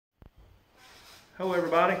Hello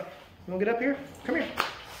everybody. You wanna get up here? Come here.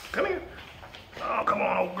 Come here. Oh, come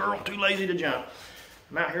on, old girl. Too lazy to jump.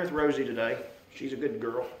 I'm out here with Rosie today. She's a good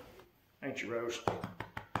girl. Ain't you, Rose?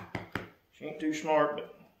 She ain't too smart,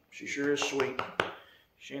 but she sure is sweet.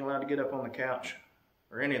 She ain't allowed to get up on the couch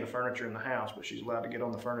or any of the furniture in the house, but she's allowed to get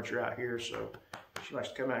on the furniture out here, so she likes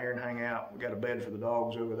to come out here and hang out. We got a bed for the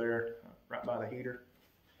dogs over there, right by the heater.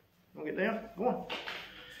 You wanna get down? Go on.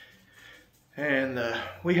 And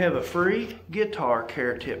we have a free guitar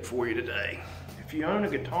care tip for you today. If you own a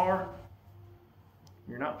guitar,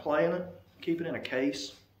 you're not playing it, keep it in a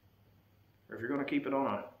case. Or if you're going to keep it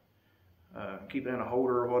on keep it in a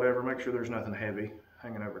holder or whatever, make sure there's nothing heavy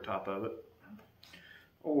hanging over top of it.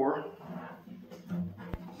 Or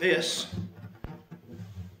this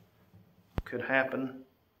could happen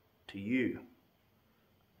to you.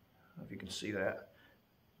 I don't know if you can see that,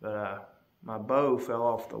 but my bow fell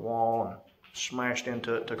off the wall and smashed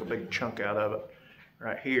into it, took a big chunk out of it.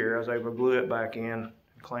 Right here, I was able to glue it back in and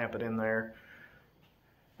clamp it in there.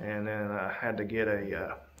 And then I had to get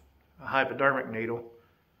a hypodermic needle,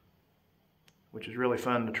 which is really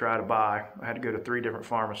fun to try to buy. I had to go to 3 different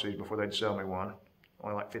pharmacies before they'd sell me one.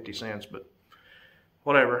 Only like 50 cents, but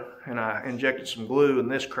whatever. And I injected some glue in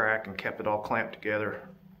this crack and kept it all clamped together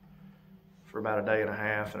for about a day and a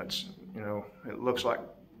half. And it's, you know, it looks like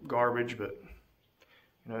garbage, but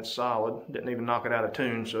you know, it's solid. Didn't even knock it out of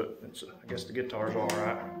tune, so it's, I guess the guitar's all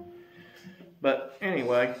right. But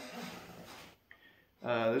anyway,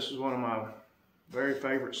 this is one of my very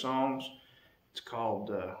favorite songs. It's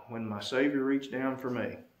called When My Savior Reached Down for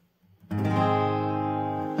Me.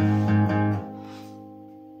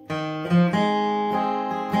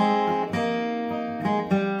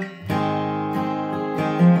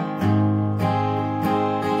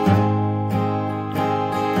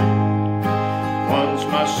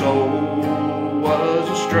 My soul was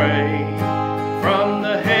astray from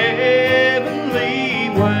the heavenly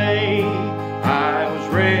way. I was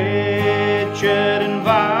wretched and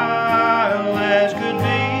vile as could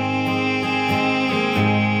be,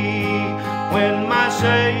 when my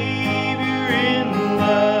Savior in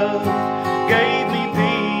love gave me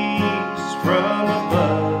peace from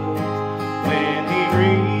above, when He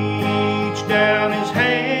reached down His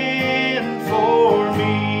hand for me.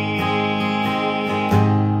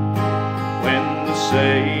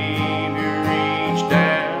 Savior reached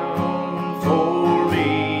down for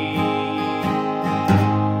me,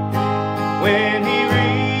 when He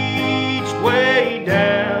reached way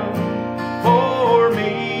down for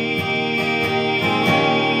me.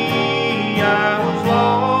 I was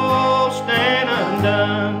lost and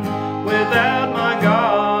undone, without my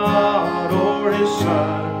God or His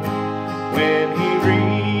Son, when He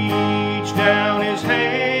reached down His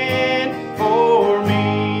hand for me.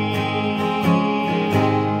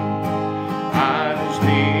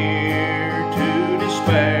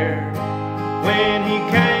 When He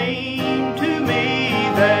came to me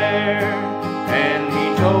there, and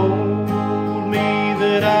He told me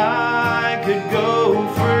that I could go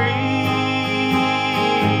free.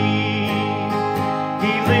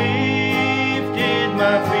 He lifted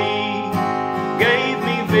my feet, gave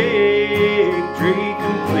me victory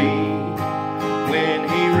complete, when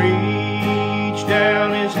He reached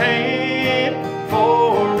down His hand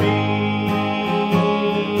for me.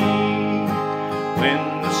 When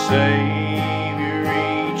the Savior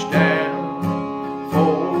reached down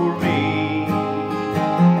for me,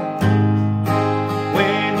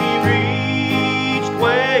 when He reached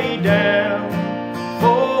way down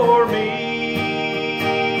for me,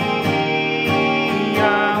 I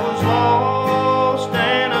was lost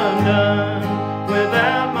and undone,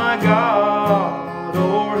 without my God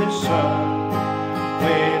or His Son,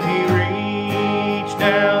 when He reached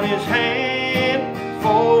down His hand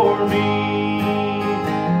for me.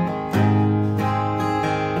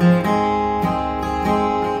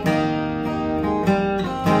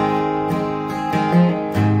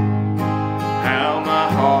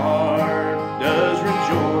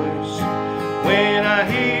 When I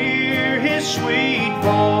hear His sweet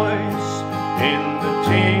voice in the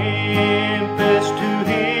tempest, to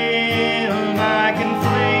Him I can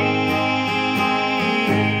flee,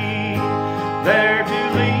 there to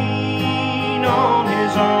lean on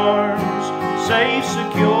His arms, safe,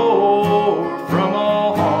 secure from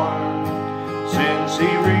all harm, since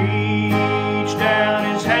He reached down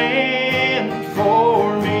His hand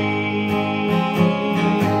for me.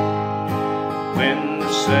 When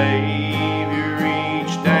the Savior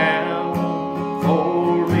reached down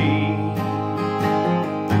for me,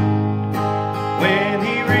 when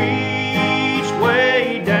He reached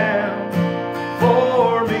way down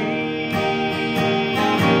for me,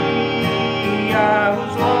 I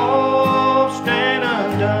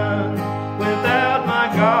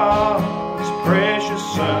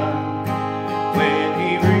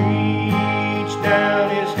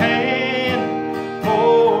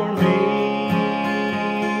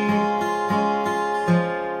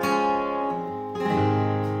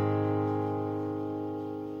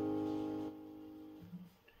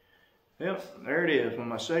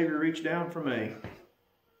Savior reached down for me.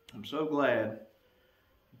 I'm so glad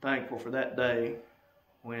and thankful for that day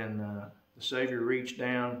when the Savior reached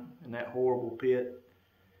down in that horrible pit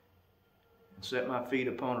and set my feet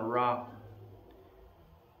upon a rock.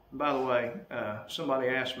 And by the way, somebody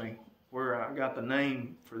asked me where I got the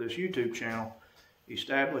name for this YouTube channel,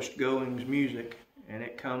 Established Goings Music, and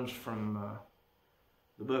it comes from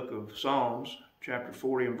the book of Psalms, chapter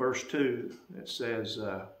 40 and verse 2. It says,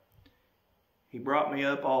 He brought me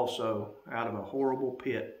up also out of a horrible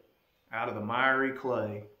pit, out of the miry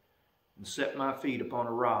clay, and set my feet upon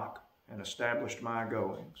a rock, and established my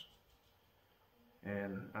goings.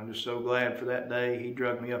 And I'm just so glad for that day. He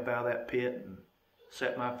dragged me up out of that pit and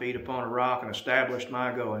set my feet upon a rock and established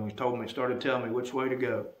my going. He started telling me which way to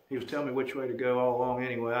go. He was telling me which way to go all along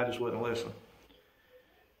anyway. I just wouldn't listen.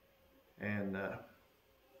 And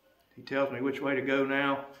he tells me which way to go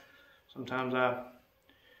now. Sometimes I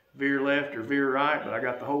veer left or veer right, but I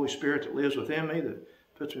got the Holy Spirit that lives within me that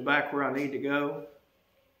puts me back where I need to go.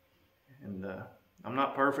 And I'm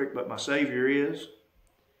not perfect, but my Savior is.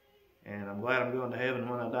 And I'm glad I'm going to heaven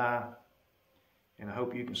when I die. And I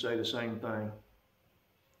hope you can say the same thing.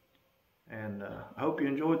 And I hope you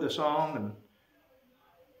enjoyed the song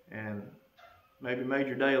and maybe made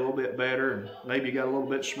your day a little bit better, and maybe you got a little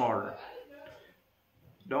bit smarter.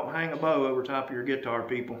 Don't hang a bow over top of your guitar,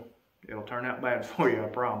 people. It'll turn out bad for you, I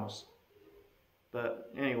promise.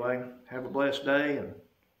 But anyway, have a blessed day, and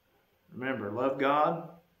remember, love God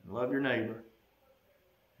and love your neighbor.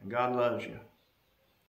 And God loves you.